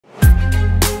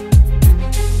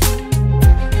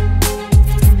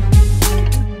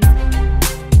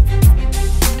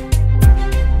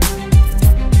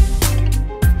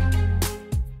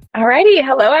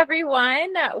Hello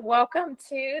everyone. Welcome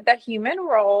to The Human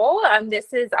Role.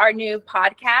 This is our new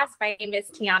podcast. My name is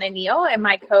Tiana Neal and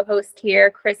my co-host here,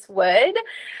 Chris Wood.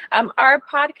 Our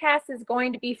podcast is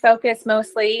going to be focused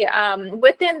mostly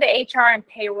within the HR and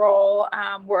payroll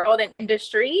world and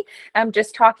industry.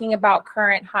 Just talking about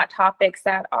current hot topics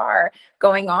that are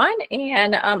going on.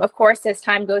 And of course, as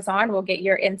time goes on, we'll get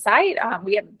your insight.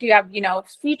 We do have,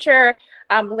 future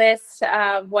lists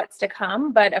of what's to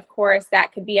come, but of course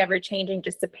that could be ever changing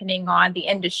just depending on the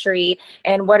industry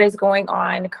and what is going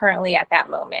on currently at that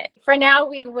moment. For now,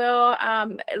 we will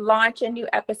launch a new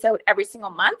episode every single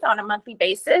month on a monthly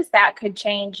basis. That could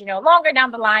change, longer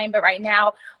down the line, but right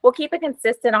now we'll keep it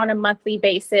consistent on a monthly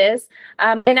basis.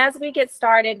 And as we get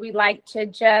started, we'd like to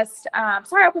just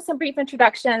start off with some brief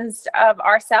introductions of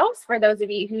ourselves for those of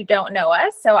you who don't know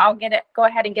us. So I'll go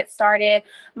ahead and get started.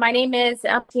 My name is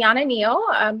Tiana Neal.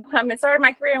 I started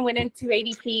my career and went into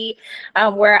ADP,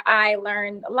 where I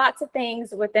learned lots of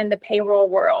things within the payroll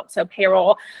world. So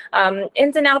payroll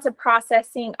ins and outs of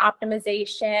processing,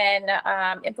 optimization,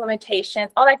 implementations,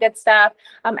 all that good stuff.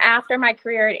 After my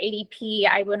career at ADP,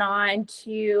 I went on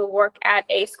to work at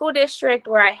a school district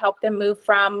where I helped them move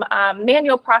from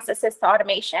manual processes to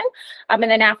automation. And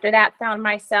then after that, found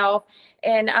myself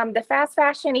in the fast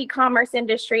fashion e-commerce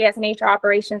industry as an HR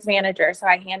operations manager. So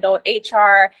I handled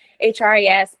HR,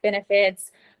 HRIS,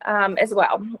 benefits as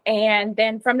well. And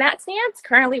then from that stance,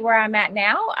 currently where I'm at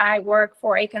now, I work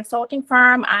for a consulting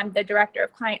firm. I'm the director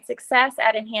of client success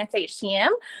at Enhance HCM.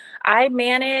 I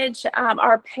manage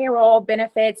our payroll,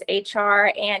 benefits,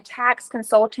 HR, and tax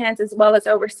consultants, as well as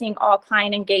overseeing all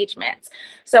client engagements.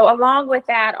 So along with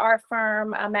that, our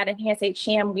firm at Enhance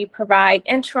HCM, we provide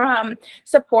interim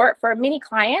support for many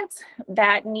clients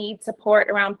that need support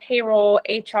around payroll,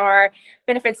 HR,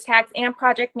 benefits, tax, and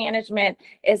project management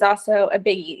is also a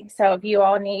biggie. So if you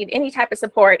all need any type of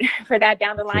support for that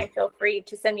down the line, feel free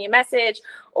to send me a message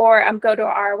or go to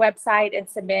our website and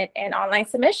submit an online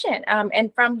submission.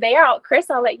 And from there, Chris,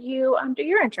 I'll let you do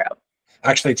your intro.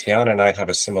 Actually, Tiana and I have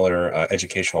a similar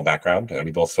educational background.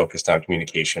 We both focused on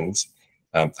communications.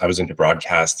 I was into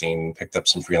broadcasting, picked up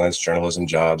some freelance journalism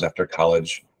jobs after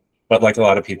college, but like a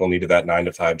lot of people, needed that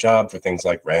 9-to-5 job for things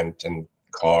like rent and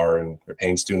car and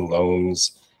repaying student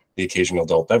loans, the occasional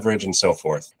adult beverage, and so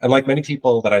forth. And like many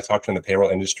people that I talked to in the payroll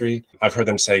industry, I've heard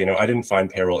them say, I didn't find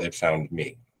payroll, it found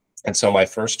me. And so my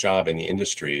first job in the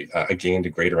industry, I gained a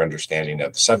greater understanding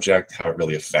of the subject, how it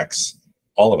really affects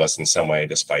all of us in some way,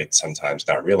 despite sometimes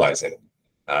not realizing it.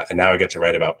 And now I get to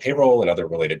write about payroll and other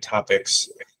related topics.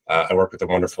 I work with the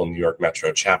wonderful New York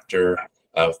Metro chapter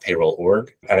of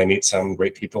Payroll.org, and I meet some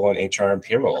great people in HR and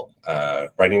payroll.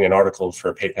 Writing an article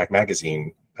for PayPack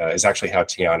magazine is actually how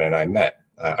Tiana and I met.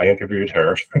 I interviewed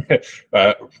her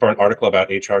for an article about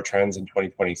HR trends in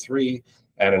 2023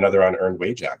 and another on earned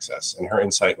wage access, and her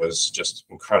insight was just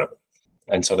incredible.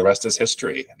 And so the rest is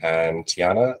history. And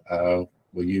Tiana,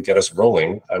 will you get us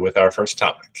rolling with our first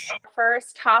topic?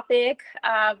 First topic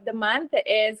of the month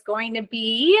is going to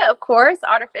be, of course,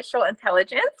 artificial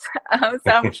intelligence. So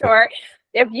I'm sure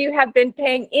if you have been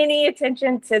paying any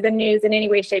attention to the news in any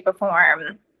way, shape, or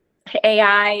form,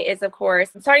 AI is, of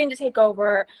course, starting to take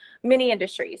over many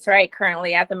industries, right,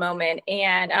 currently at the moment.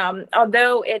 And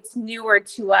although it's newer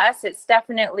to us, it's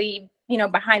definitely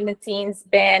behind the scenes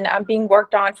been being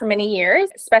worked on for many years,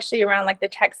 especially around like the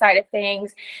tech side of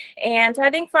things. And so I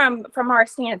think from our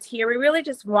stance here, we really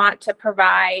just want to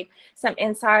provide some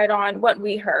insight on what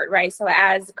we heard, right? So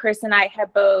as Chris and I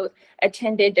have both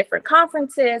attended different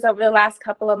conferences over the last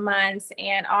couple of months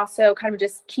and also kind of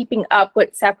just keeping up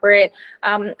with separate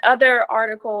other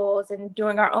articles and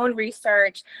doing our own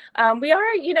research, we are,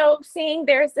 seeing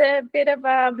there's a bit of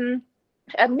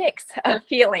a mix of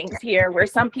feelings here where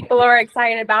some people are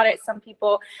excited about it, some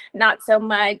people not so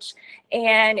much.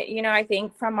 And, I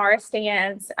think from our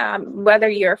stance, whether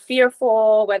you're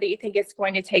fearful, whether you think it's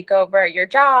going to take over your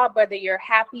job, whether you're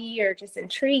happy or just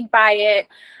intrigued by it,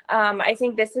 I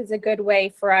think this is a good way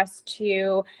for us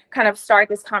to kind of start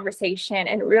this conversation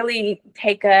and really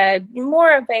take a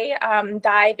more of a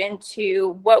dive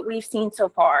into what we've seen so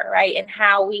far, right? And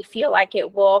how we feel like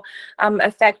it will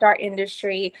affect our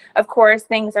industry. Of course,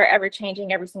 things are ever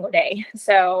changing every single day.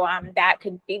 So that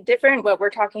could be different. What we're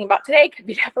talking about today could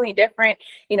be definitely different,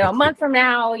 a month from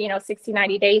now, 60,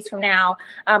 90 days from now.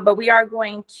 But we are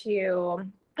going to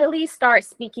at least start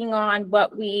speaking on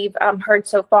what we've heard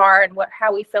so far and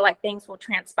how we feel like things will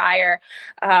transpire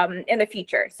in the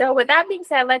future. So with that being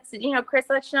said, let's, Chris,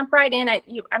 let's jump right in.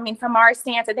 From our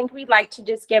stance, I think we'd like to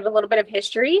just give a little bit of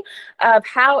history of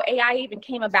how AI even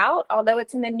came about. Although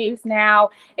it's in the news now,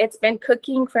 it's been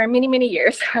cooking for many, many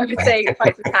years, I would say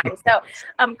quite some time.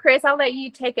 So Chris, I'll let you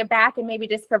take it back and maybe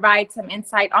just provide some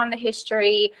insight on the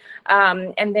history.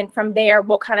 And then from there,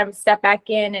 we'll kind of step back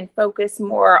in and focus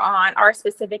more on our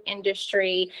specific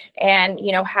industry and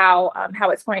how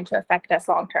it's going to affect us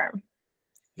long term.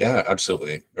 Yeah,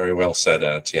 absolutely. Very well said,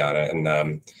 Tiana.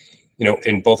 And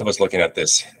in both of us looking at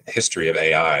this history of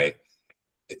AI,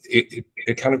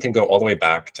 it kind of can go all the way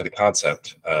back to the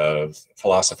concept of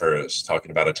philosophers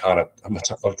talking about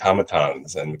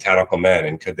automatons and mechanical men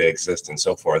and could they exist and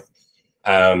so forth.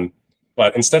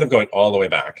 But instead of going all the way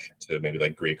back to maybe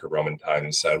like Greek or Roman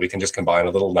times, we can just combine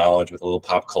a little knowledge with a little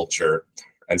pop culture.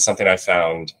 And something I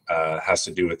found has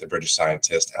to do with the British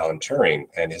scientist Alan Turing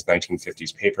and his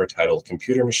 1950s paper titled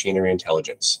Computer Machinery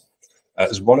Intelligence.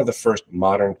 Is one of the first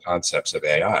modern concepts of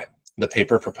AI. The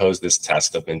paper proposed this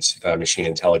test of machine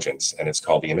intelligence, and it's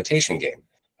called the imitation game.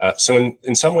 So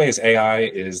in some ways, AI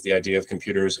is the idea of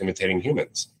computers imitating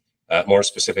humans, more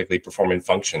specifically performing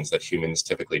functions that humans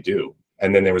typically do.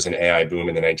 And then there was an AI boom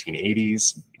in the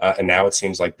 1980s, and now it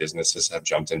seems like businesses have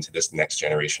jumped into this next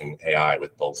generation AI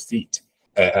with both feet.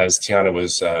 As Tiana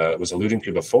was alluding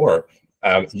to before,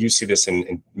 you see this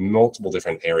in multiple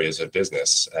different areas of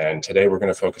business. And today we're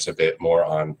going to focus a bit more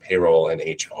on payroll and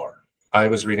HR. I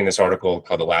was reading this article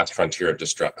called The Last Frontier of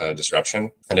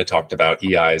Disruption, and it talked about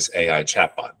EI's AI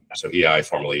chatbot. So EI,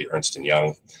 formerly Ernst &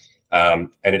 Young, and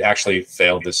it actually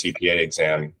failed the CPA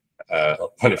exam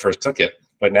when it first took it,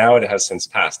 but now it has since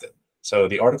passed it. So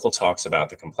the article talks about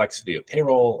the complexity of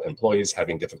payroll, employees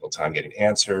having difficult time getting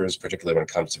answers, particularly when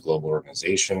it comes to global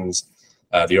organizations.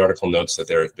 The article notes that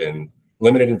there have been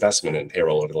limited investment in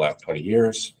payroll over the last 20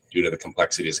 years due to the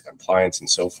complexities of compliance and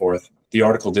so forth. The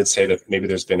article did say that maybe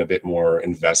there's been a bit more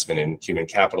investment in human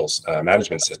capital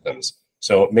management systems.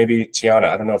 So maybe, Tiana,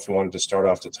 I don't know if you wanted to start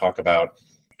off to talk about,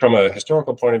 from a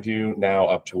historical point of view, now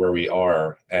up to where we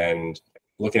are, and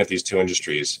looking at these two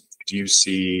industries, do you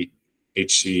see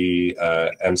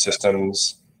HCM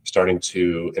systems starting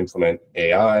to implement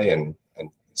AI and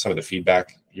some of the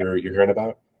feedback you're hearing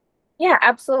about? Yeah,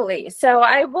 absolutely. So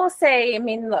I will say,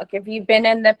 look, if you've been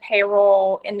in the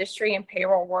payroll industry and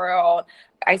payroll world,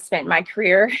 I spent my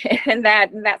career in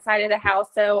that side of the house.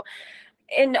 So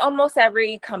in almost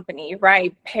every company,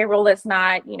 right, payroll is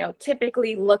not,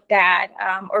 typically looked at,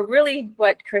 or really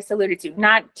what Chris alluded to,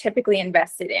 not typically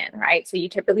invested in, right? So you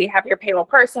typically have your payroll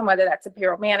person, whether that's a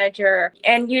payroll manager,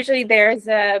 and usually there's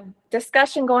a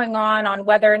discussion going on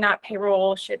whether or not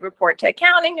payroll should report to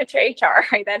accounting or to HR,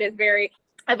 right? That is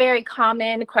a very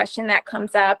common question that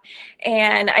comes up.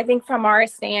 And I think from our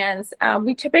stance,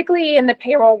 we typically in the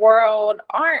payroll world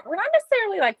we're not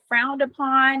necessarily like frowned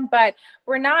upon, but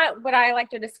we're not what I like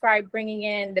to describe bringing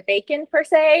in the bacon per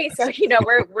se. So,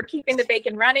 we're keeping the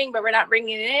bacon running, but we're not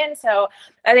bringing it in. So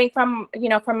I think from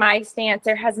my stance,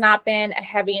 there has not been a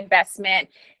heavy investment.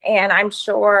 And I'm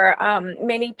sure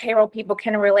many payroll people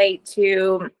can relate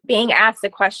to being asked a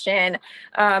question.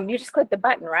 You just click the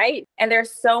button, right? And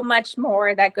there's so much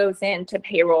more that goes into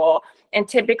payroll. And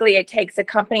typically it takes a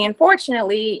company,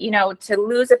 unfortunately, to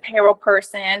lose a payroll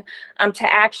person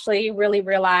to actually really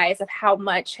realize of how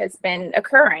much has been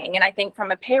occurring. And I think from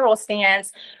a payroll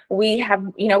stance, we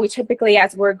typically,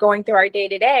 as we're going through our day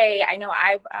to day, I know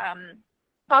I've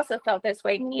also felt this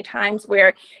way many times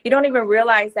where you don't even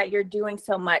realize that you're doing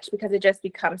so much because it just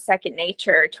becomes second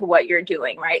nature to what you're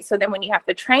doing, right? So then when you have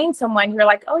to train someone, you're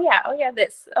like, oh yeah,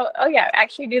 this, oh yeah,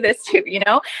 actually do this too,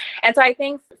 And so I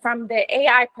think from the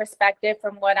AI perspective,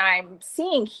 from what I'm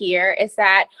seeing here is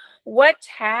that what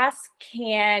tasks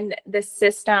can the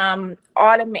system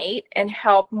automate and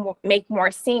help make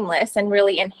more seamless and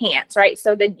really enhance, right?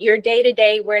 So that your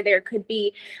day-to-day where there could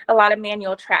be a lot of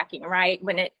manual tracking, right?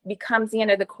 When it becomes the end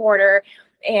of the quarter,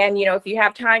 and, if you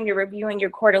have time, you're reviewing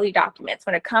your quarterly documents.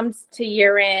 When it comes to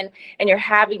year end and you're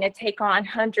having to take on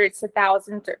hundreds of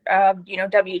thousands of,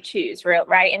 W-2s,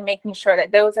 right? And making sure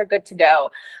that those are good to go.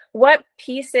 What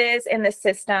pieces in the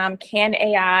system can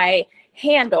AI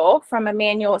handle from a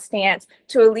manual stance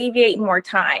to alleviate more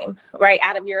time, right,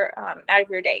 out of your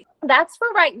day? That's for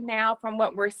right now, from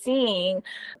what we're seeing,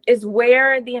 is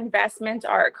where the investments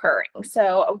are occurring.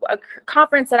 So a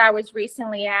conference that I was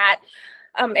recently at,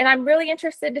 and I'm really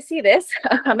interested to see this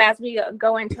as we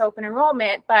go into open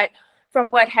enrollment, but from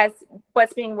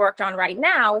what's being worked on right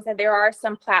now is that there are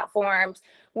some platforms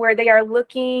where they are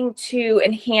looking to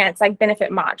enhance like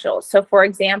benefit modules. So for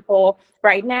example,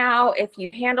 right now, if you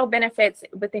handle benefits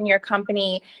within your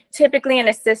company, typically in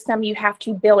a system, you have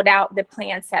to build out the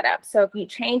plan setup. So if you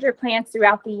change your plans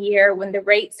throughout the year, when the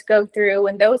rates go through,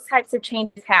 when those types of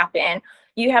changes happen,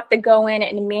 you have to go in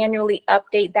and manually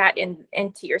update that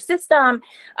into your system,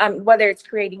 whether it's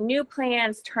creating new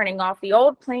plans, turning off the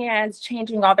old plans,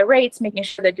 changing all the rates, making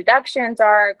sure the deductions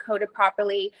are coded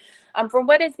properly. From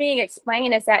what is being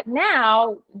explained is that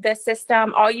now the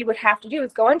system, all you would have to do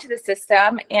is go into the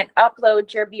system and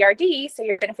upload your BRD, so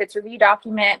your benefits review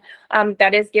document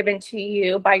that is given to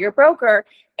you by your broker.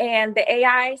 And the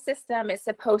AI system is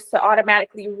supposed to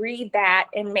automatically read that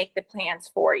and make the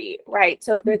plans for you, right?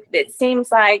 So it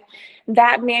seems like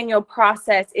that manual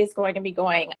process is going to be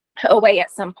going away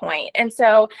at some point. And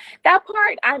so that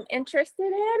part I'm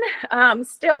interested in,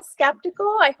 still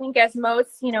skeptical. I think as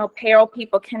most, payroll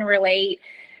people can relate.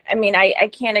 I mean, I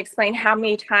can't explain how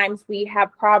many times we have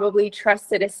probably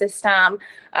trusted a system,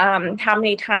 how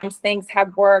many times things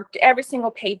have worked every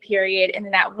single pay period, and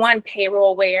then that one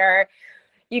payroll where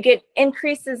you get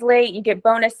increases late, you get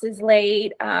bonuses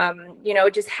late,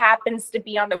 it just happens to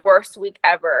be on the worst week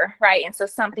ever, right? And so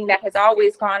something that has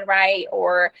always gone right,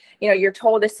 or, you're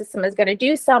told the system is going to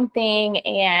do something,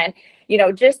 and,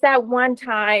 just that one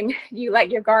time you let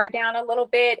your guard down a little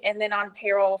bit, and then on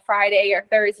payroll Friday or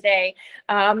Thursday,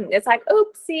 it's like,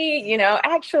 oopsie,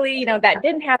 actually, that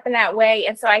didn't happen that way.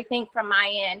 And so I think from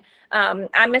my end,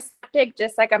 I'm a skeptic,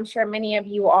 just like I'm sure many of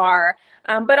you are.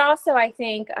 But also, I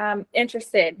think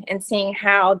interested in seeing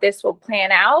how this will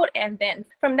plan out. And then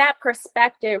from that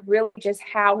perspective, really just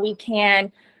how we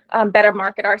can better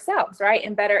market ourselves, right?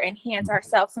 And better enhance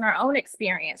ourselves and our own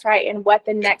experience, right? And what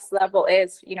the next level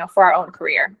is, for our own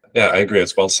career. Yeah, I agree.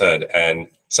 It's well said. And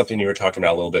something you were talking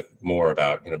about a little bit more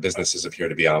about, businesses appear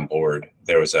to be on board.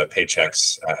 There was a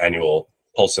Paychex annual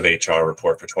Pulse of HR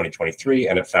report for 2023,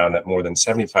 and it found that more than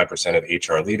 75% of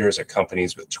HR leaders at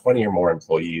companies with 20 or more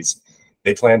employees,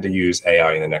 they plan to use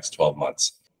AI in the next 12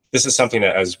 months. This is something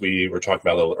that, as we were talking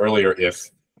about a little earlier, if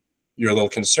you're a little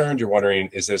concerned, you're wondering,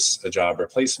 is this a job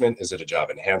replacement? Is it a job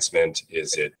enhancement?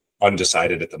 Is it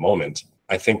undecided at the moment?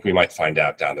 I think we might find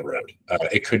out down the road.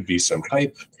 It could be some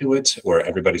hype to it, where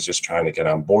everybody's just trying to get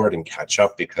on board and catch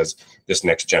up because this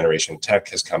next generation tech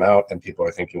has come out and people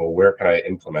are thinking, well, where can I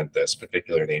implement this,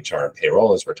 particularly in HR and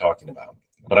payroll, as we're talking about.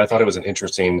 But I thought it was an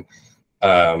interesting,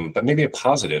 but maybe a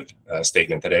positive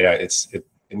statement that AI, it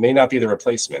may not be the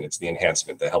replacement, it's the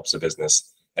enhancement that helps a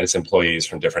business and its employees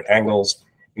from different angles,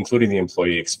 including the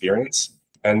employee experience.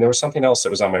 And there was something else that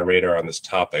was on my radar on this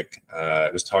topic.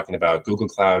 It was talking about Google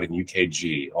Cloud and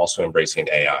UKG also embracing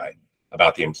AI,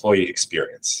 about the employee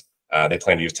experience. They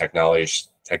plan to use technologies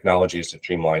to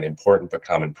streamline important but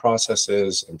common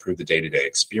processes, improve the day-to-day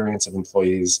experience of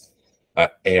employees,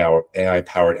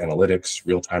 AI-powered analytics,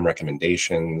 real-time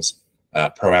recommendations,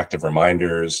 proactive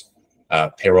reminders,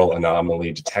 payroll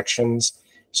anomaly detections.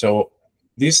 So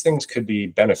these things could be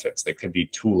benefits. They could be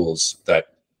tools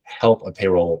that help a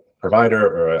payroll provider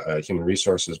or a human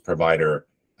resources provider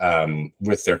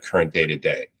with their current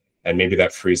day-to-day. And maybe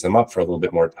that frees them up for a little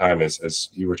bit more time, as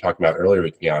you were talking about earlier,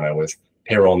 Tiana, with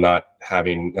payroll not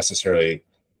having necessarily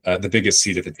the biggest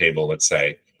seat at the table, let's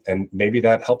say. And maybe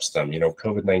that helps them.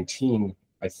 COVID-19,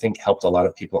 I think, helped a lot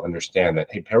of people understand that,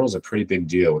 hey, payroll is a pretty big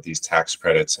deal with these tax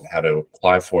credits and how to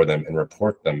apply for them and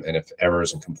report them. And if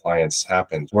errors in compliance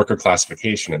happen, worker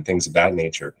classification and things of that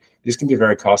nature, these can be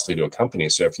very costly to a company.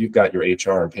 So if you've got your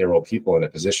HR and payroll people in a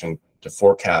position to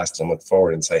forecast and look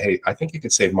forward and say, hey, I think you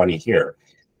could save money here.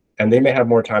 And they may have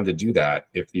more time to do that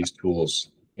if these tools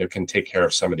can take care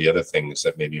of some of the other things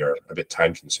that maybe are a bit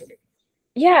time consuming.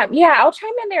 Yeah, I'll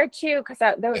chime in there too, because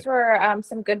those were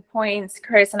some good points,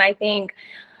 Chris. And I think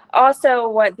also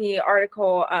what the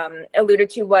article alluded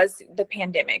to was the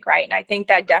pandemic, right? And I think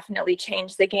that definitely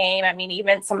changed the game. I mean,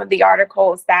 even some of the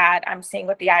articles that I'm seeing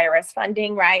with the IRS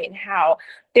funding, right, and how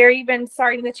they're even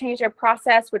starting to change their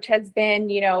process, which has been,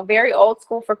 very old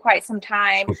school for quite some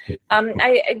time.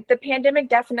 The pandemic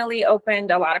definitely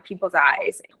opened a lot of people's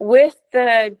eyes with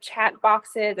the chat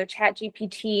boxes or Chat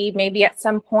GPT, maybe at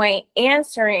some point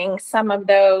answering some of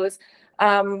those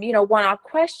one-off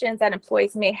questions that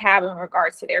employees may have in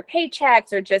regards to their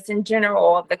paychecks or just in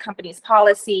general of the company's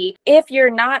policy. If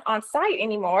you're not on site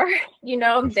anymore,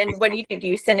 then what do?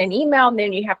 You send an email and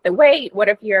then you have to wait? What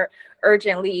if you're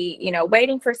urgently,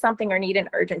 waiting for something or need an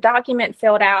urgent document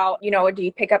filled out, or do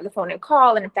you pick up the phone and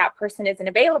call? And if that person isn't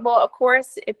available, of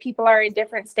course, if people are in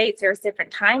different states, there's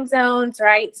different time zones,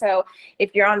 right? So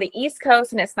if you're on the East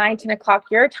Coast and it's 9-10 o'clock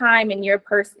your time, and your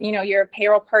your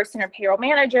payroll person or payroll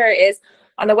manager is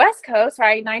on the West Coast,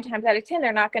 right? 9 times out of 10,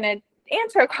 they're not going to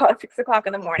answer a call at 6 o'clock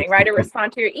in the morning, right? Or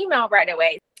respond to your email right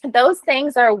away. Those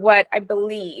things are what I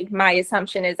believe. My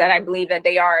assumption is that I believe that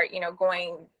they are,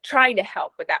 trying to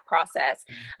help with that process,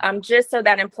 just so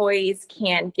that employees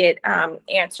can get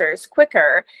answers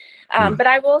quicker. But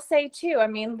I will say too, I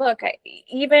mean, look,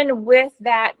 even with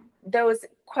those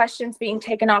questions being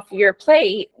taken off your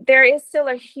plate, there is still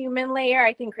a human layer.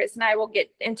 I think Chris and I will get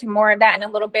into more of that in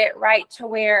a little bit, right? To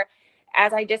where,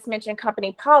 as I just mentioned,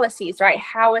 company policies, right?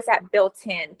 How is that built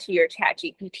into your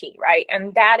ChatGPT, right?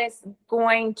 And that is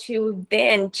going to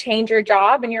then change your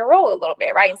job and your role a little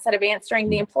bit, right? Instead of answering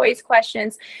the employees'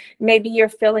 questions, maybe you're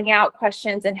filling out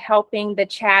questions and helping the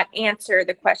chat answer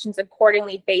the questions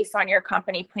accordingly based on your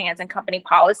company plans and company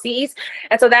policies.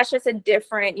 And so that's just a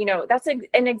different, that's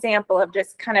an example of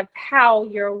just kind of how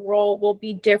your role will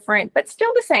be different, but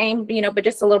still the same, but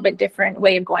just a little bit different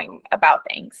way of going about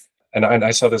things. And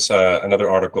I saw this another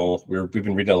article. We've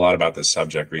been reading a lot about this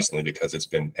subject recently because it's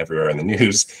been everywhere in the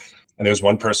news. And there was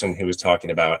one person who was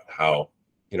talking about how,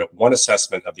 one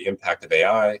assessment of the impact of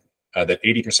AI, that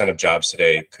 80% of jobs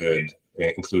today could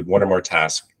include one or more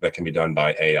tasks that can be done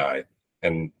by AI.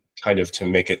 And kind of to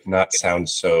make it not sound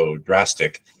so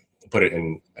drastic, to put it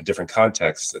in a different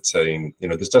context, that's saying,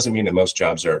 this doesn't mean that most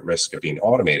jobs are at risk of being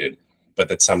automated, but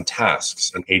that some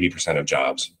tasks in 80% of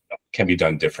jobs can be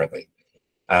done differently.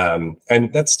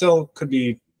 And that still could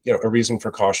be, a reason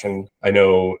for caution. I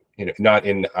know, not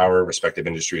in our respective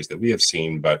industries that we have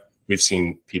seen, but we've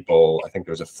seen people. I think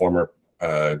there was a former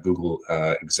Google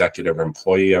executive or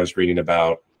employee I was reading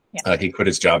about. Yeah. He quit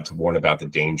his job to warn about the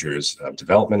dangers of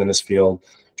development in this field,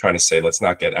 trying to say, let's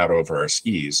not get out over our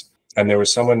skis. And there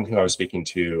was someone who I was speaking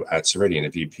to at Ceridian, a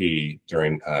VP,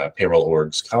 during Payroll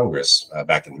Org's Congress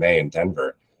back in May in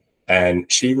Denver.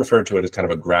 And she referred to it as kind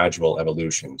of a gradual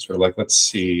evolution. Sort of like, let's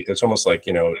see, it's almost like,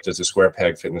 does a square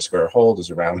peg fit in a square hole? Does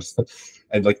a round?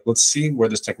 And like, let's see where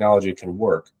this technology can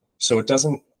work. So it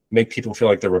doesn't make people feel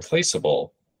like they're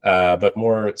replaceable, but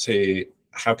more say,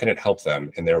 how can it help them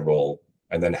in their role?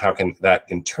 And then how can that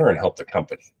in turn help the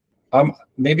company?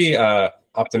 Maybe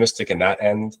optimistic in that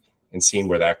end and seeing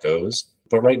where that goes.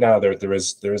 But right now there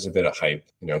is a bit of hype,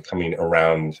 coming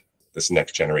around this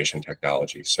next generation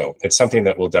technology. So it's something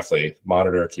that we'll definitely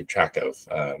monitor, keep track of.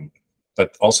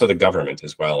 But also the government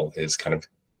as well is kind of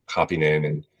hopping in.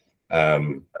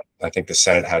 And I think the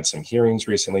Senate had some hearings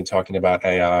recently talking about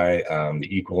AI. The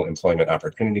Equal Employment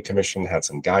Opportunity Commission had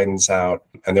some guidance out.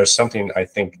 And there's something, I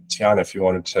think, Tiana, if you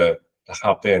wanted to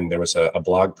hop in, there was a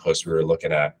blog post we were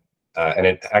looking at. And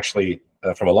it actually,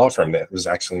 from a law firm that was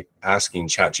actually asking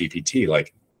ChatGPT,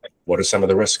 like, what are some of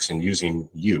the risks in using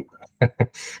you?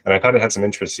 And I thought it had some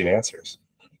interesting answers.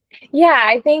 Yeah,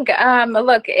 I think,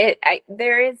 look,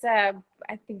 there is I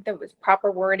think the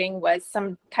proper wording was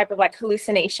some type of like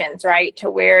hallucinations, right?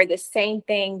 To where the same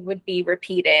thing would be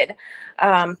repeated,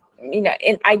 and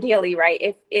ideally,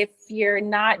 right? If you're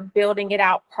not building it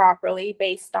out properly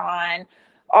based on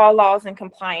all laws and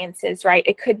compliances, right,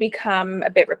 it could become a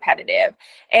bit repetitive.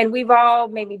 And we've all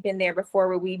maybe been there before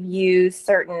where we've used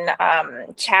certain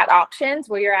chat options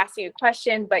where you're asking a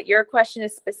question, but your question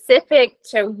is specific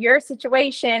to your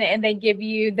situation, and they give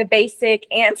you the basic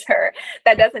answer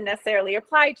that doesn't necessarily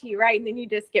apply to you, right? And then you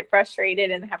just get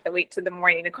frustrated and have to wait till the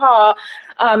morning to call.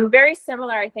 Very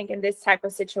similar, I think, in this type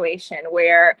of situation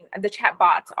where the chat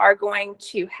bots are going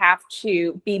to have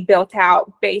to be built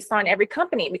out based on every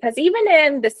company, because even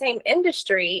in the same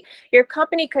industry, your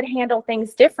company could handle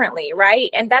things differently, right?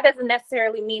 And that doesn't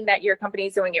necessarily mean that your company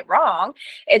is doing it wrong.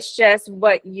 It's just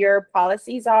what your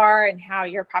policies are and how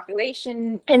your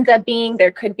population ends up being.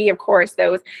 There could be, of course,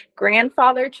 those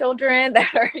grandfather children that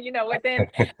are,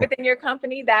 within your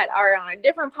company that are on a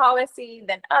different policy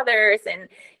than others. And,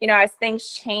 as things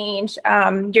change,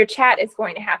 your chat is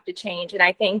going to have to change. And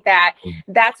I think that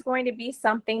that's going to be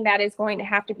something that is going to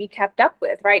have to be kept up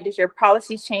with, right? Does your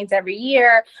policies change every year?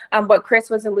 What Chris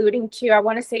was alluding to, I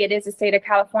want to say it is the state of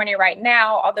California right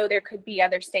now, although there could be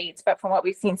other states, but from what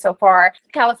we've seen so far,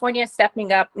 California is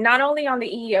stepping up not only on the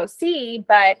EEOC,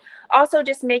 but also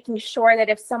just making sure that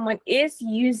if someone is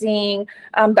using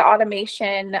the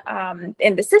automation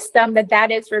in the system, that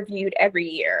is reviewed every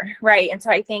year, right? And so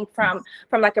I think from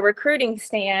like a recruiting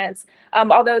stance,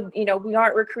 although we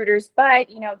aren't recruiters, but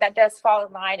that does fall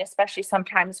in line, especially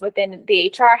sometimes within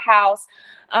the HR house.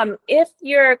 If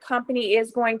your company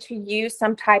is going to use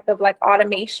some type of like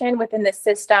automation within the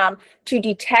system to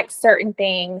detect certain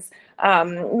things,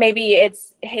 maybe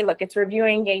it's, hey, look, it's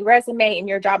reviewing a resume in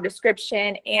your job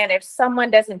description. And if someone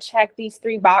doesn't check these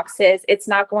 3 boxes, it's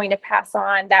not going to pass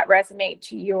on that resume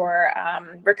to your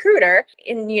recruiter.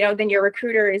 And, then your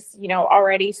recruiter is,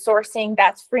 already sourcing,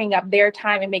 that's freeing up their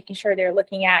time and making sure they're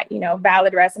looking at,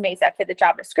 valid resumes that fit the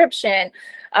job description,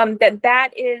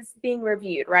 that is being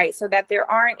reviewed, right? So that there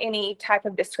aren't any type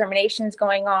of discriminations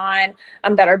going on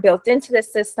that are built into the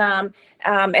system,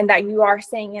 and that you are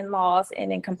staying in laws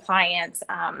and in compliance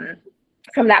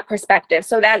from that perspective.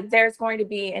 So that there's going to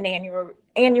be an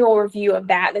annual review of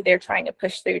that they're trying to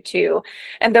push through too.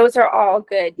 And those are all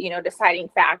good, deciding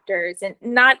factors. And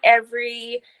not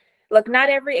every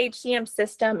HCM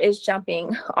system is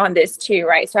jumping on this too,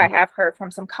 right? So I have heard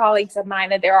from some colleagues of mine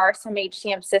that there are some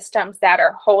HCM systems that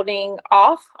are holding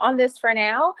off on this for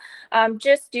now,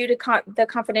 just due to the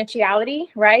confidentiality,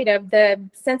 right, of the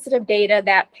sensitive data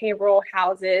that payroll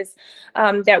houses,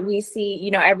 that we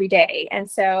see, every day. And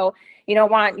so you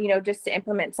don't want, just to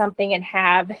implement something and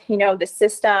have, the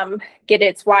system get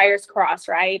its wires crossed,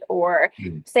 right? Or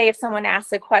say if someone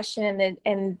asks a question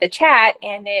in the chat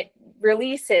and it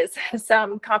releases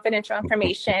some confidential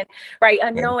information, right,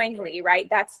 unknowingly, right,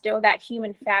 that's still that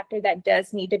human factor that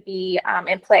does need to be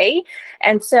in play.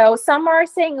 And so some are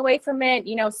staying away from it,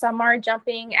 some are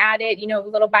jumping at it,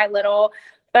 little by little.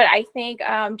 But I think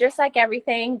just like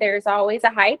everything, there's always a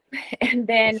hype. And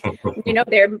then,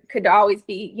 there could always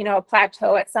be, a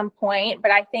plateau at some point.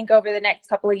 But I think over the next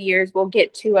couple of years, we'll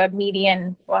get to a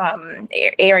median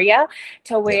area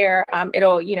to where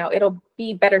it'll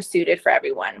be better suited for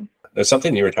everyone. There's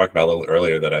something you were talking about a little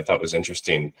earlier that I thought was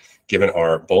interesting, given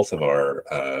both of our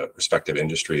respective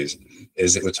industries,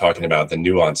 is it was talking about the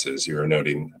nuances you were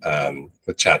noting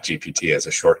with ChatGPT as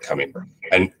a shortcoming.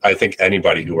 And I think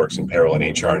anybody who works in payroll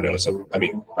and HR knows,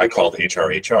 I called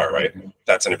HR, right?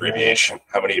 That's an abbreviation.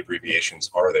 How many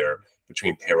abbreviations are there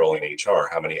between payroll and HR?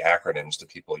 How many acronyms do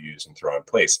people use and throw in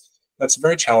place? That's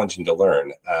very challenging to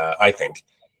learn, I think.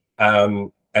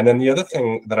 And then the other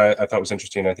thing that I thought was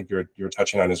interesting, I think you were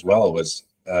touching on as well, was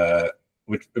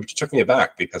which took me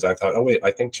aback, because I thought, oh wait,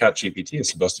 I think ChatGPT is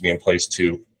supposed to be in place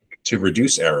to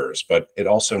reduce errors, but it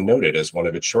also noted as one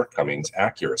of its shortcomings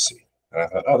accuracy. And I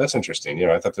thought, oh, that's interesting.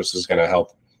 I thought this was going to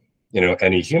help,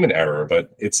 any human error,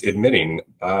 but it's admitting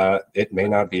it may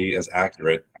not be as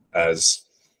accurate as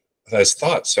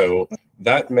thought. So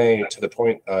that may, to the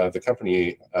point of the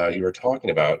company you were talking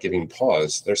about giving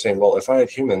pause, they're saying, well, if I have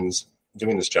humans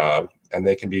doing this job and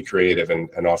they can be creative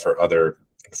and offer other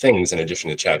things in addition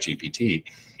to ChatGPT,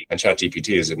 and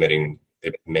ChatGPT is admitting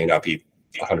it may not be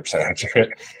 100%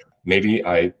 accurate, maybe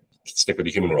I stick with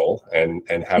the human role and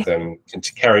have them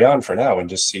to carry on for now and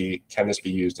just see, can this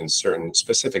be used in certain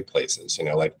specific places?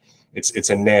 Like it's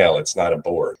a nail, it's not a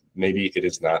board. Maybe it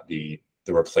is not the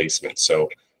replacement. So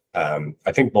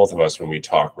I think both of us, when we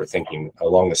talk, we're thinking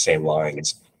along the same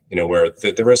lines, where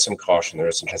there is some caution, there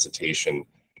is some hesitation.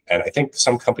 And I think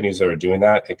some companies that are doing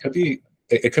that, it could be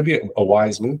a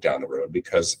wise move down the road,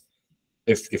 because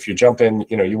if you jump in,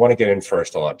 you want to get in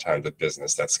first a lot of times with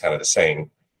business. That's kind of the saying.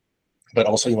 But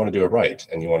also you want to do it right,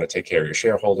 and you want to take care of your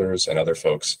shareholders and other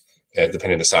folks,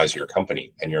 depending on the size of your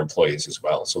company and your employees as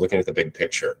well. So looking at the big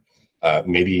picture,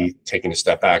 maybe taking a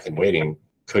step back and waiting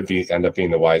could end up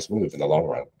being the wise move in the long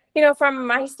run. From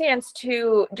my stance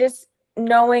too, just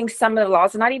knowing some of the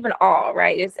laws, not even all,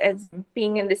 right, as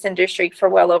being in this industry for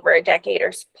well over a decade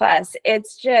or plus,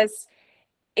 it's just,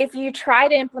 if you try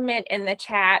to implement in the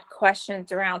chat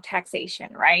questions around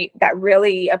taxation, right, that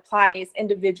really applies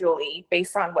individually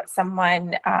based on what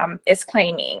someone is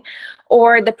claiming,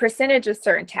 or the percentage of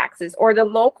certain taxes, or the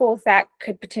locals that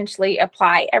could potentially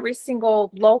apply. Every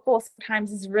single local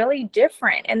sometimes is really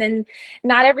different. And then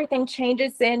not everything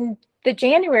changes in the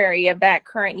January of that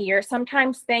current year.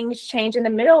 Sometimes things change in the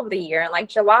middle of the year, like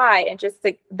July, and just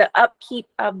the upkeep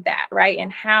of that, right?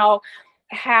 And how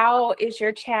is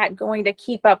your chat going to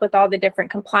keep up with all the different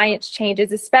compliance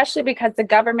changes, especially because the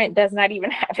government does not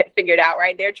even have it figured out,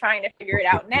 right? They're trying to figure it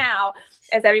out now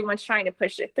as everyone's trying to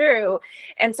push it through.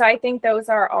 And so I think those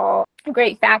are all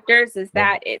great factors, is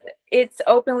that it's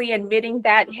openly admitting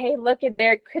that, hey, look,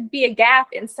 there could be a gap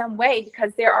in some way,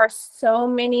 because there are so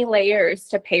many layers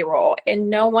to payroll, and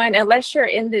no one, unless you're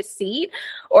in this seat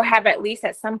or have at least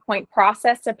at some point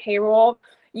processed a payroll,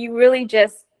 you really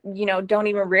just don't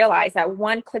even realize that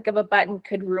one click of a button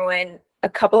could ruin a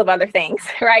couple of other things,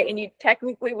 right? And you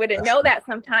technically wouldn't know that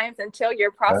sometimes until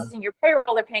you're processing your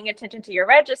payroll or paying attention to your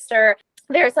register.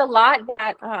 There's a lot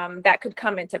that that could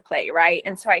come into play, right?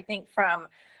 And so I think from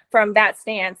from that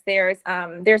stance,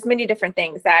 there's many different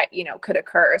things that, could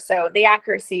occur. So the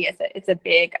accuracy is a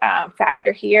big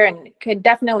factor here, and could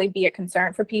definitely be a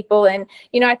concern for people. And,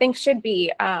 I think should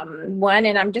be one.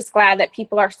 And I'm just glad that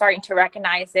people are starting to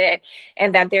recognize it,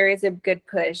 and that there is a good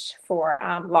push for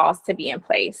laws to be in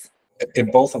place. In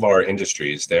both of our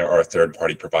industries, there are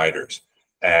third-party providers.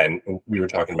 And we were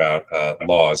talking about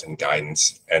laws and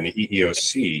guidance, and the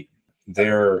EEOC,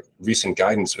 their recent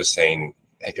guidance was saying,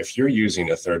 if you're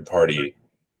using a third party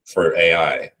for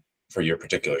AI for your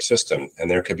particular system, and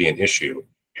there could be an issue,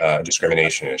 a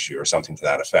discrimination issue or something to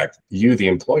that effect, you, the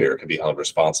employer, could be held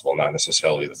responsible, not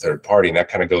necessarily the third party. And that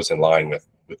kind of goes in line with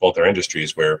both our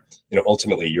industries, where,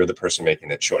 ultimately you're the person making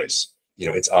the choice.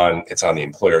 It's on the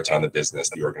employer, it's on the business,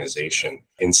 the organization.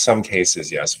 In some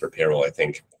cases, yes, for payroll, I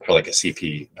think for like a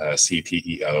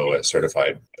CPEO, a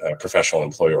certified professional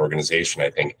employer organization, I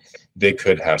think they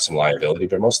could have some liability,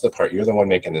 but most of the part, you're the one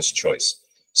making this choice.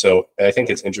 So I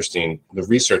think it's interesting, the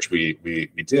research we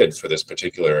did for this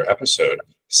particular episode,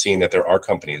 seeing that there are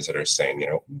companies that are saying,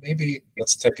 maybe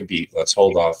let's take a beat, let's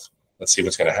hold off, let's see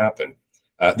what's going to happen.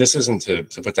 This isn't to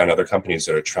put down other companies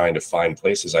that are trying to find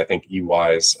places. I think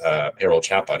EY's payroll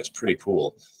chatbot is pretty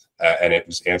cool. And it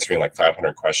was answering like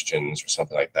 500 questions or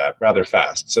something like that rather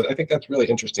fast. So I think that's really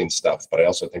interesting stuff. But I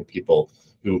also think people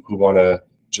who want to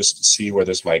just see where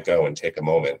this might go and take a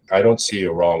moment, I don't see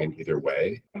a wrong in either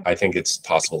way. I think it's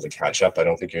possible to catch up. I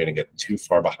don't think you're going to get too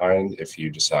far behind if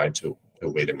you decide to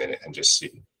wait a minute and just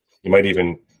see. You might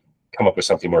even come up with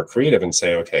something more creative and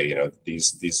say, okay,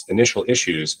 these initial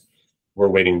issues, we're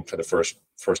waiting for the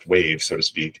first wave, so to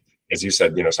speak. As you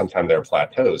said, sometimes there are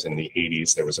plateaus. In the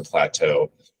 80s, there was a plateau.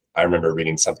 I remember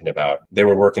reading something about they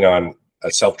were working on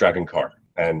a self-driving car,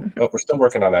 and we're still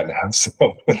working on that now.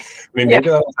 So, maybe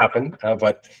that'll happen,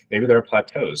 but maybe there are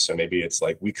plateaus. So maybe it's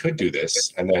like, we could do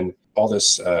this, and then all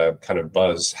this kind of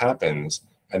buzz happens,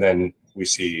 and then we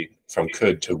see from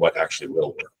could to what actually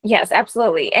will work. Yes,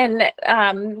 absolutely. And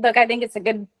look, I think it's a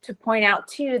good to point out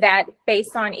too that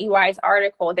based on EY's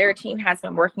article, their team has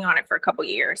been working on it for a couple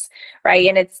years, right?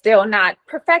 And it's still not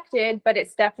perfected, but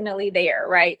it's definitely there,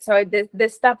 right? So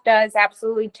this stuff does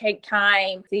absolutely take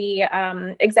time.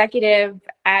 The executive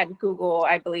at Google,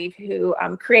 I believe, who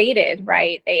created,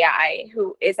 right, AI,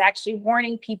 who is actually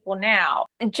warning people now.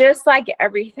 And just like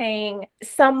everything,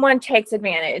 someone takes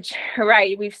advantage,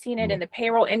 right? We've seen it in the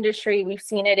payroll industry. We've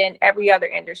seen it in every other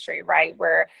industry, right?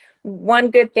 Where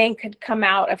one good thing could come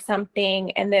out of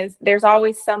something, and there's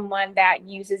always someone that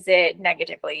uses it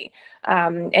negatively,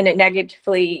 and it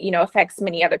negatively, affects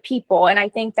many other people. And I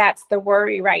think that's the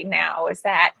worry right now, is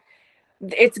that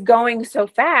it's going so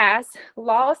fast,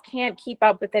 laws can't keep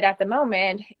up with it at the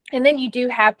moment. And then you do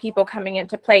have people coming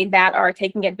into play that are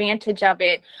taking advantage of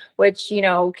it, which,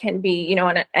 can be,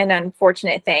 an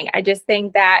unfortunate thing. I just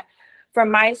think that from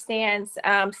my stance,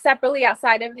 separately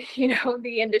outside of,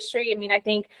 the industry, I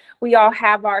think we all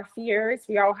have our fears,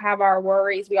 we all have our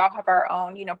worries, we all have our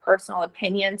own, personal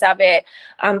opinions of it.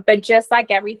 But just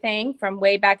like everything from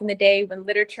way back in the day when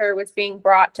literature was being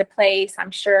brought to place,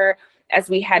 I'm sure as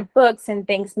we had books and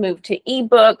things moved to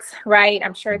ebooks, right?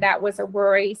 I'm sure that was a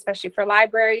worry, especially for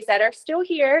libraries that are still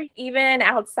here, even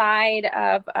outside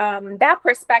of that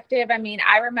perspective.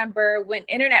 I remember when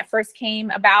internet first came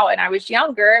about, and I was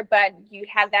younger, but you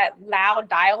had that loud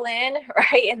dial-in,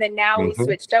 right? And then now we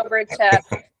switched over to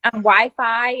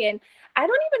Wi-Fi, and I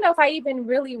don't even know if I even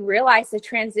really realized the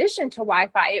transition to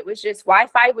Wi-Fi. It was just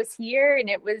Wi-Fi was here, and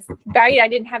it was right. I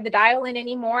didn't have the dial-in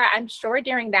anymore. I'm sure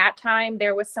during that time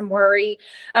there was some worry.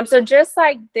 So just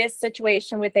like this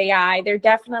situation with AI, there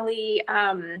definitely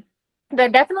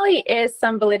is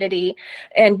some validity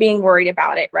in being worried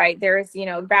about it, right? There's,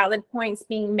 valid points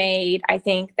being made. I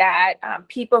think that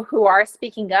people who are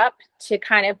speaking up to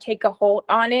kind of take a hold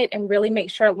on it and really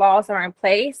make sure laws are in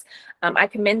place, I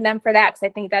commend them for that, because I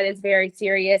think that is very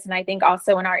serious. And I think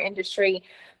also in our industry,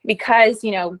 because,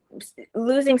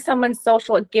 losing someone's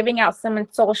social, giving out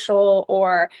someone's social,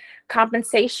 or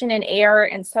compensation in error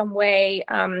in some way,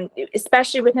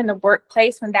 especially within the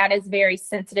workplace when that is very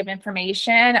sensitive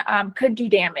information, could do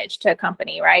damage to a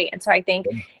company, right? And so I think,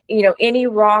 any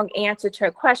wrong answer to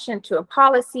a question, to a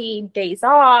policy, days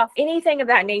off, anything of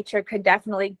that nature could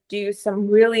definitely do some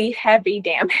really heavy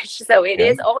damage. So it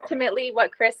is ultimately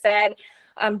what Chris said.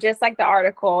 Just like the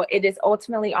article, it is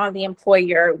ultimately on the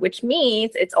employer, which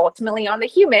means it's ultimately on the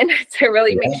human to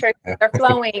really make sure they're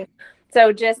flowing.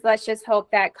 So let's just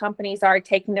hope that companies are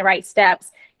taking the right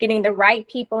steps, getting the right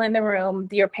people in the room.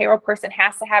 Your payroll person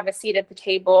has to have a seat at the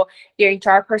table. Your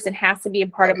HR person has to be a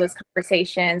part of those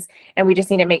conversations. And we just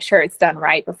need to make sure it's done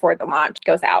right before the launch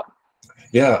goes out.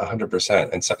 Yeah,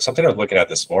 100%. And something I was looking at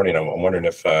this morning, I'm wondering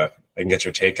if I can get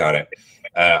your take on it.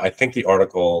 I think the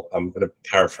article, I'm going to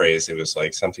paraphrase, it was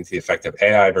like something to the effect of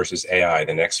AI versus AI,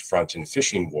 the next front in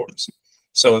phishing wars.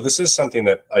 So this is something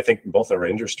that I think both our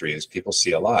industries, people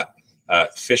see a lot.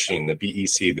 Phishing, the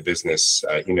BEC, the business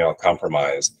email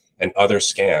compromise, and other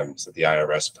scams that the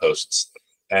IRS posts.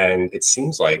 And it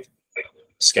seems like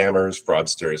scammers,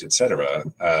 fraudsters, etc.,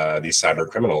 these cyber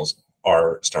criminals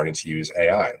are starting to use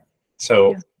AI.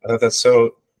 So I thought that's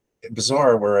so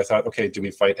bizarre, where I thought, okay, do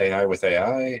we fight AI with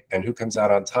AI, and who comes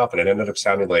out on top? And it ended up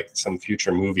sounding like some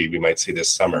future movie we might see this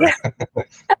summer. Yeah.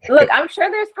 Look, I'm sure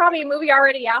there's probably a movie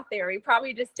already out there. We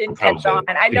probably just didn't catch on.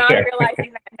 I know I'm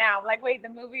realizing that now. I'm like, wait, the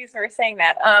movies are saying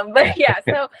that. But yeah,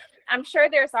 so I'm sure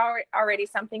there's already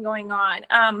something going on.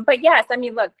 But yes, I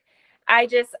mean, look,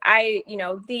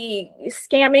 the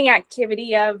scamming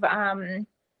activity of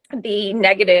the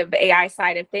negative AI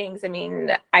side of things. I mean,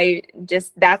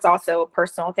 that's also a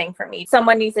personal thing for me.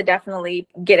 Someone needs to definitely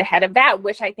get ahead of that,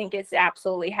 which I think is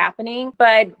absolutely happening.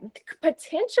 But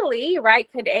potentially,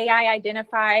 right, could AI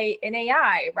identify an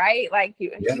AI, right? Like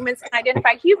humans can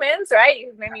identify humans, right?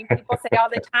 I mean, people say all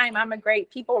the time, I'm a great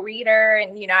people reader,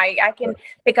 and, I can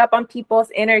pick up on people's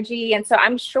energy. And so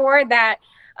I'm sure that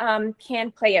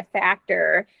can play a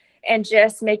factor, and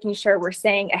just making sure we're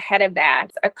staying ahead of that.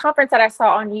 A conference that I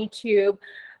saw on YouTube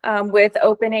with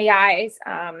OpenAI's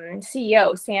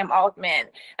CEO, Sam Altman.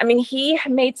 I mean, he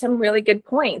made some really good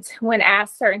points when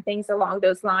asked certain things along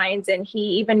those lines. And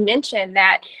he even mentioned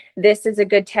that this is a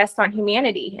good test on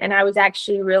humanity. And I was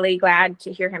actually really glad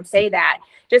to hear him say that.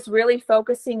 Just really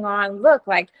focusing on, look,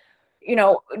 like,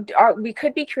 we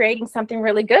could be creating something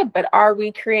really good, but are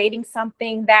we creating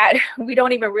something that we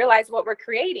don't even realize what we're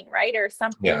creating, right? Or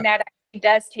something that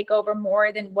does take over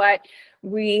more than what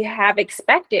we have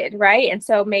expected, right? And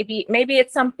so maybe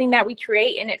it's something that we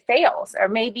create and it fails, or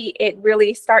maybe it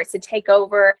really starts to take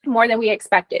over more than we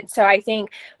expected. So I think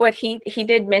what he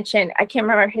did mention, I can't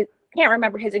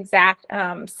remember his exact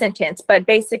sentence, but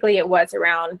basically it was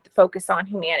around focus on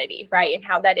humanity, right? And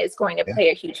how that is going to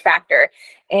play a huge factor.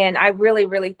 And I really,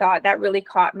 really thought that really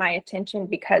caught my attention,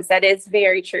 because that is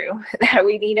very true, that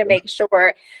we need to make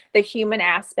sure the human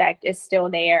aspect is still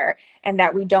there, and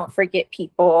that we don't forget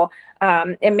people.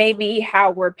 And maybe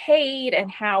how we're paid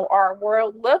and how our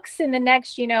world looks in the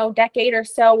next, decade or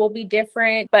so will be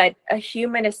different, but a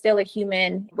human is still a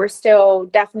human. We're still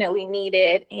definitely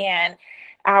needed. And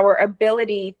our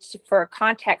ability for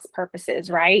context purposes,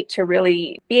 right, to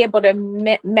really be able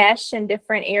to mesh in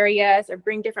different areas or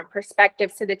bring different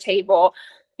perspectives to the table.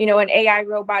 An AI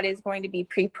robot is going to be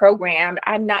pre-programmed.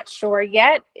 I'm not sure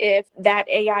yet if that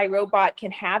AI robot can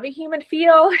have a human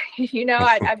feel.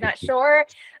 I'm not sure.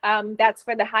 That's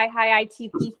for the high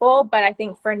IT people, but I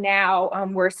think for now,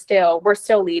 we're still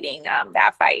leading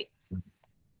that fight.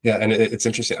 Yeah, and it's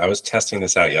interesting. I was testing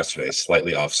this out yesterday,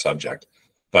 slightly off subject,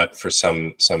 but for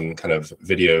some kind of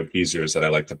video teasers that I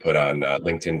like to put on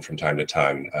LinkedIn from time to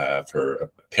time for a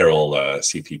payroll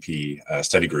CPP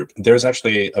study group, there's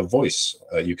actually a voice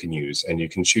you can use, and you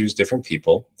can choose different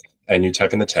people, and you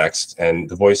type in the text, and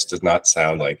the voice does not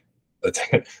sound like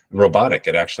robotic.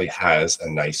 It actually has a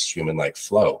nice human-like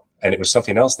flow. And it was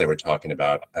something else they were talking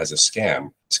about as a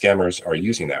scam. Scammers are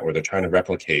using that, where they're trying to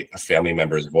replicate a family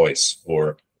member's voice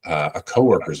or a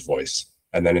coworker's voice.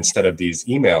 And then instead of these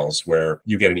emails where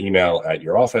you get an email at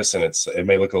your office and it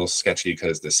may look a little sketchy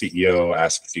because the CEO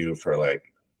asks you for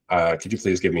could you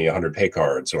please give me 100 pay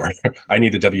cards, or I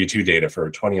need the W-2 data for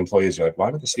 20 employees. You're like, why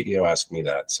would the CEO ask me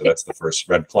that? So that's the first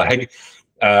red flag.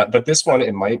 But this one,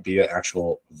 it might be an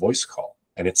actual voice call,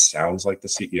 and it sounds like the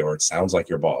CEO, or it sounds like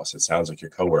your boss. It sounds like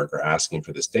your coworker asking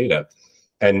for this data.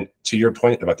 And to your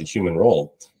point about the human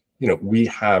role, we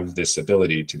have this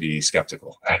ability to be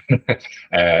skeptical.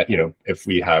 If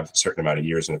we have a certain amount of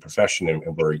years in the profession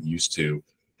and we're used to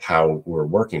how we're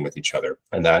working with each other.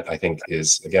 And that, I think,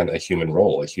 is, again, a human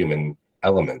role, a human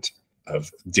element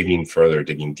of digging further,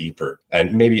 digging deeper.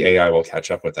 And maybe AI will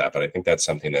catch up with that. But I think that's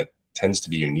something that tends to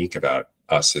be unique about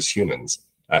us as humans.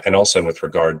 And also with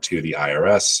regard to the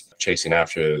IRS chasing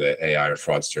after the AI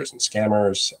fraudsters and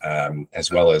scammers,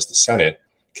 as well as the Senate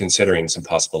considering some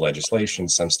possible legislation.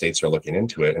 Some states are looking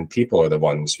into it, and people are the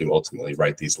ones who ultimately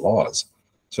write these laws.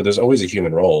 So there's always a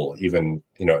human role, even,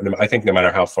 I think no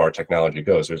matter how far technology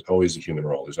goes, there's always a human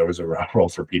role. There's always a role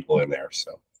for people in there.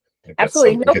 So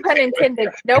absolutely. No pun intended.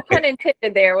 No pun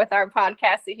intended there with our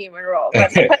podcast, The Human Role.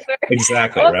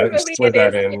 Exactly, right? Just throw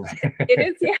that in. It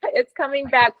is, yeah, it's coming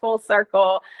back full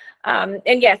circle.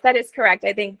 And yes, that is correct.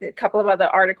 I think a couple of other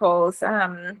articles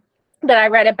that I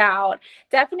read about,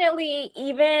 definitely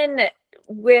even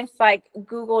with like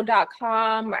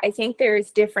google.com, I think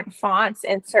there's different fonts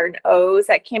and certain O's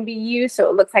that can be used. So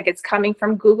it looks like it's coming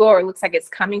from Google or it looks like it's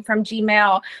coming from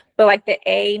Gmail, but like the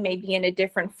A may be in a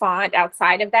different font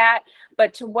outside of that.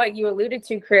 But to what you alluded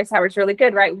to, Chris, that was really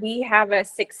good, right? We have a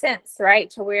sixth sense, right?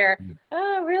 To where,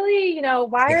 oh, really,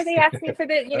 why are they asking for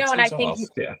this? And I think,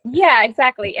 yeah,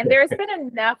 exactly. And there's been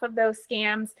enough of those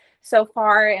scams so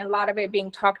far, and a lot of it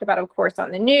being talked about, of course, on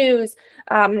the news,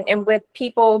 and with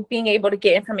people being able to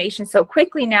get information so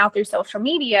quickly now through social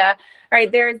media,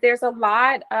 right? There's a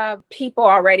lot of people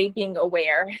already being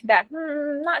aware that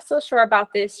not so sure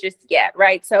about this just yet,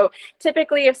 right? So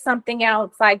typically, if something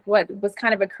else like what was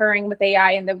kind of occurring with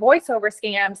AI and the voiceover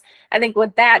scams, I think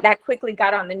with that quickly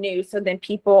got on the news. So then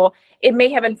people, it may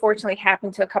have unfortunately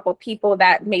happened to a couple of people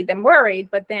that made them worried,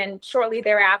 but then shortly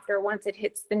thereafter, once it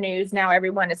hits the news, now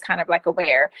everyone is kind of like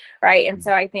aware, right? And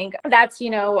so I think that's,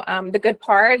 the good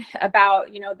part about,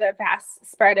 the vast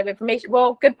spread of information.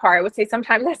 Well, good part, I would say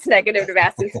sometimes that's negative, the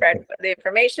vast spread of the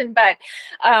information, but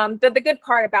the good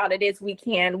part about it is we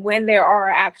can, when there are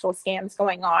actual scams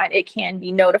going on, it can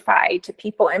be notified to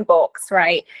people in bulks,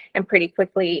 right? And pretty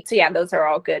quickly. So yeah, those are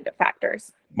all good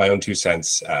factors. My own 2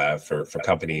 cents for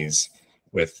companies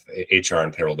with HR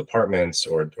and payroll departments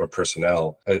or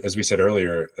personnel, as we said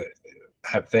earlier,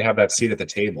 they have that seat at the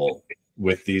table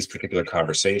with these particular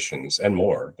conversations and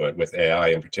more, but with AI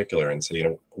in particular, and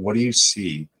so, what do you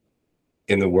see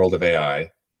in the world of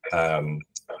AI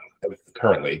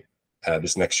currently,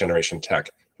 this next generation tech?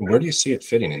 Where do you see it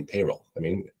fitting in payroll? I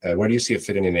mean, where do you see it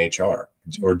fitting in HR?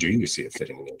 Or do you see it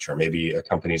fitting in HR? Maybe a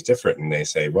company's different and they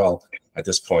say, well, at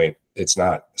this point, it's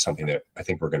not something that I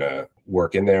think we're going to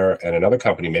work in there. And another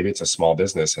company, maybe it's a small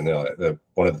business and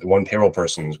one payroll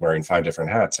person is wearing 5 different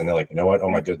hats. And they're like, you know what? Oh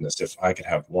my goodness, if I could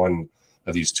have one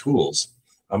of these tools,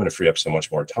 I'm going to free up so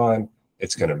much more time.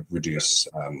 It's going to reduce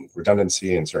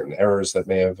redundancy and certain errors that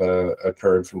may have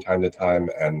occurred from time to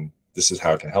time. And this is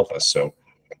how it can help us. So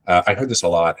I heard this a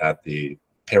lot at the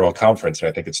payroll conference, and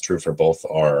I think it's true for both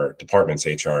our departments,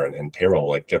 HR and payroll.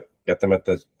 Like get them at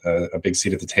a big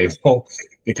seat at the table,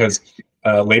 because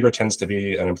labor tends to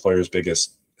be an employer's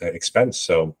biggest expense.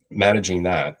 So managing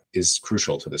that is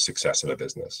crucial to the success of a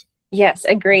business. Yes,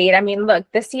 agreed. I mean, look,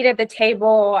 the seat at the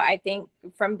table, I think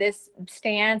from this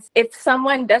stance, if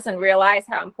someone doesn't realize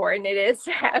how important it is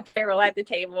to have payroll at the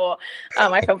table,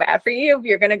 I feel bad for you if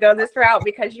you're going to go this route,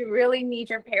 because you really need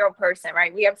your payroll person,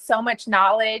 right? We have so much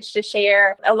knowledge to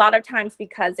share. A lot of times,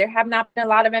 because there have not been a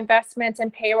lot of investments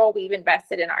in payroll, we've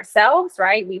invested in ourselves,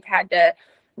 right? We've had to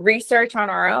research on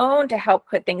our own to help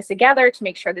put things together to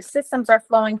make sure the systems are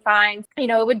flowing fine.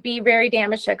 It would be very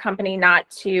damaged to a company not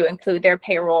to include their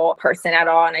payroll person at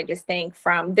all. And I just think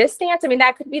from this stance, I mean,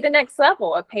 that could be the next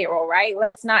level of payroll, right?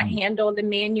 Let's not handle the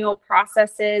manual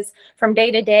processes from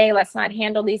day to day. Let's not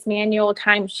handle these manual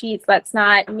timesheets. Let's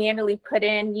not manually put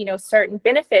in, certain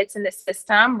benefits in the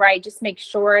system, right? Just make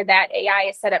sure that AI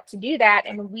is set up to do that.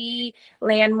 And we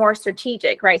land more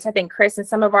strategic, right? So I think, Chris, in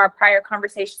some of our prior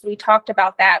conversations, we talked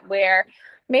about that, where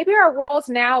maybe our roles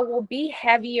now will be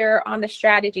heavier on the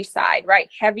strategy side, right?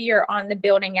 Heavier on the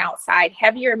building out side,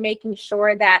 heavier making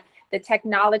sure that the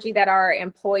technology that our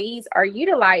employees are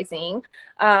utilizing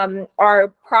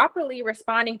are properly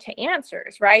responding to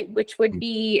answers, right? Which would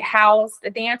be how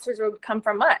the answers would come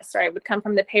from us, right? Would come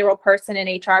from the payroll person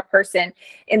and HR person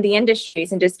in the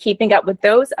industries, and just keeping up with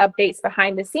those updates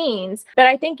behind the scenes. But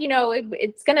I think,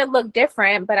 it's going to look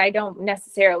different, but I don't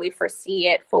necessarily foresee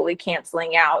it fully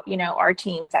canceling out, our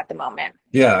teams at the moment.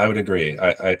 Yeah, I would agree.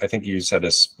 I think you said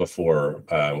this before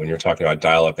when you're talking about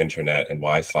dial-up internet and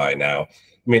Wi-Fi now.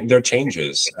 I mean, there are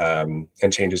changes, and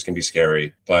changes can be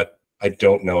scary, but I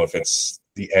don't know if it's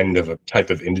the end of a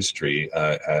type of industry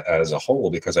as a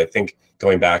whole, because I think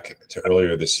going back to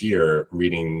earlier this year,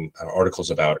 reading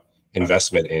articles about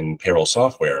investment in payroll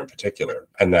software in particular,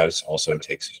 and that also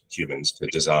takes humans to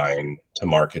design, to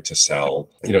market, to sell.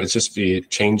 It's just be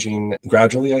changing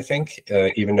gradually, I think,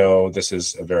 even though this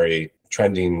is a very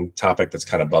trending topic that's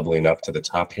kind of bubbling up to the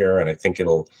top here, and I think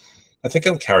it'll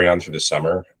carry on through the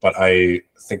summer, but I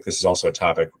think this is also a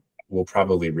topic we'll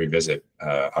probably revisit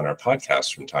on our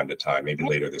podcast from time to time, maybe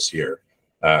later this year,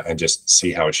 and just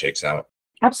see how it shakes out.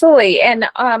 Absolutely. And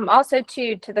also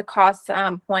to the cost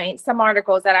point, some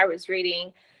articles that I was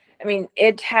reading, I mean,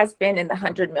 it has been in the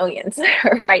 100 millions,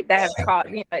 right? That have cost,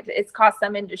 it's cost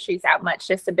some industries that much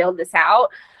just to build this out.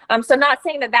 So not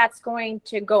saying that that's going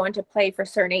to go into play for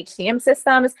certain HCM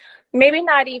systems, maybe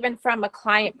not even from a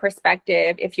client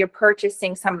perspective. If you're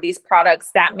purchasing some of these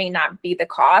products, that may not be the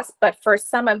cost, but for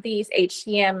some of these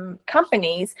HCM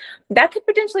companies, that could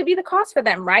potentially be the cost for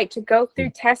them, right? To go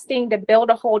through testing, to build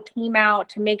a whole team out,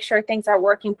 to make sure things are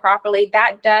working properly.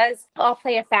 That does all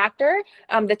play a factor.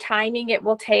 The timing it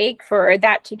will take for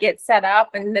that to get set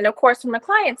up. And then of course, from a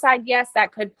client side, yes,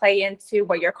 that could play into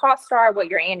what your costs are, what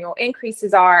your annual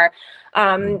increases are.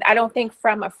 I don't think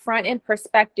from a front end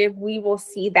perspective, we will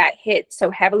see that hit so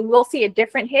heavily. We'll see a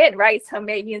different hit, right? So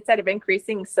maybe instead of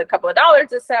increasing a couple of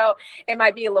dollars or so, it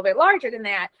might be a little bit larger than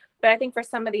that. But I think for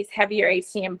some of these heavier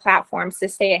HCM platforms to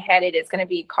stay ahead, it is going to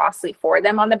be costly for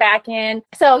them on the back end.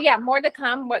 So yeah, more to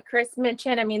come. What Chris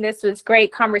mentioned, I mean, this was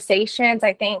great conversations.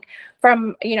 I think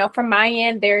from my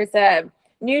end, there's a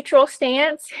neutral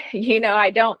stance.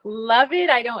 I don't love it.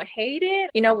 I don't hate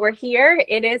it. We're here.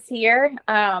 It is here.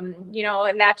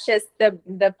 And that's just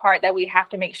the part that we have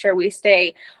to make sure we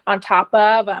stay on top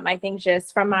of. I think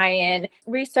just from my end,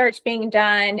 research being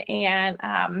done and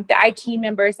the IT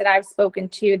members that I've spoken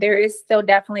to, there is still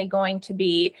definitely going to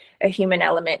be a human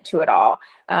element to it all.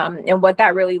 And what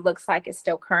that really looks like is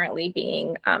still currently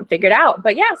being figured out.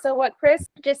 But yeah, so what Chris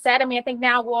just said, I mean, I think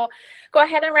now we'll go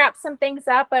ahead and wrap some things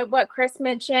up. But what Chris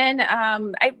mentioned,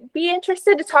 I'd be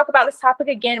interested to talk about this topic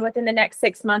again within the next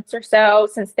 6 months or so,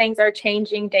 since things are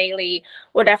changing daily.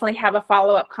 We'll definitely have a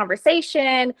follow-up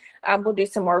conversation. We'll do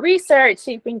some more research,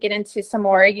 see if we can get into some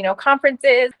more,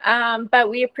 conferences. But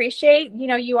we appreciate,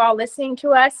 you all listening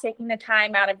to us, taking the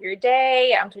time out of your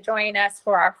day to join us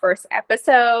for our first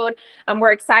episode.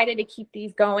 We're excited to keep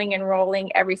these going and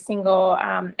rolling every single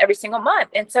month.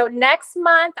 And so next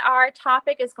month, our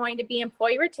topic is going to be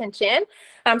employee retention.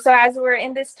 So as we're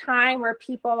in this time where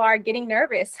people are getting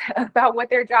nervous about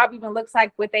what their job even looks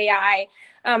like with AI,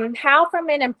 how from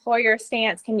an employer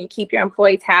stance can you keep your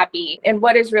employees happy and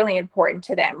what is really important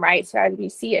to them, right? So as we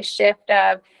see a shift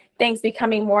of things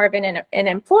becoming more of an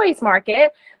employees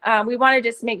market, we want to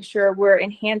just make sure we're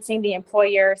enhancing the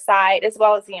employer side as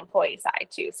well as the employee side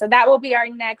too. So that will be our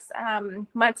next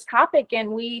month's topic,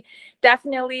 and we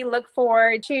definitely look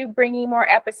forward to bringing more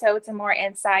episodes and more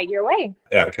insight your way.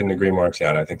 Yeah, I couldn't agree more,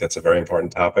 Tiana. I think that's a very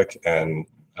important topic, and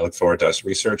I look forward to us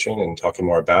researching and talking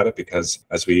more about it because,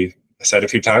 as we said a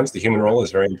few times, the human role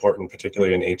is very important,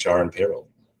 particularly in HR and payroll.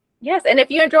 Yes, and if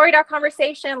you enjoyed our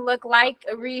conversation, like,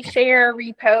 reshare,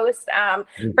 repost.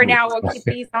 For now, we'll keep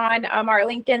these on our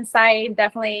LinkedIn site.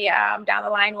 Definitely down the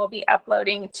line, we'll be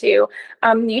uploading to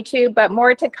YouTube, but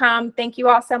more to come. Thank you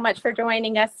all so much for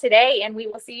joining us today, and we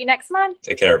will see you next month.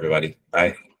 Take care, everybody.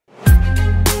 Bye.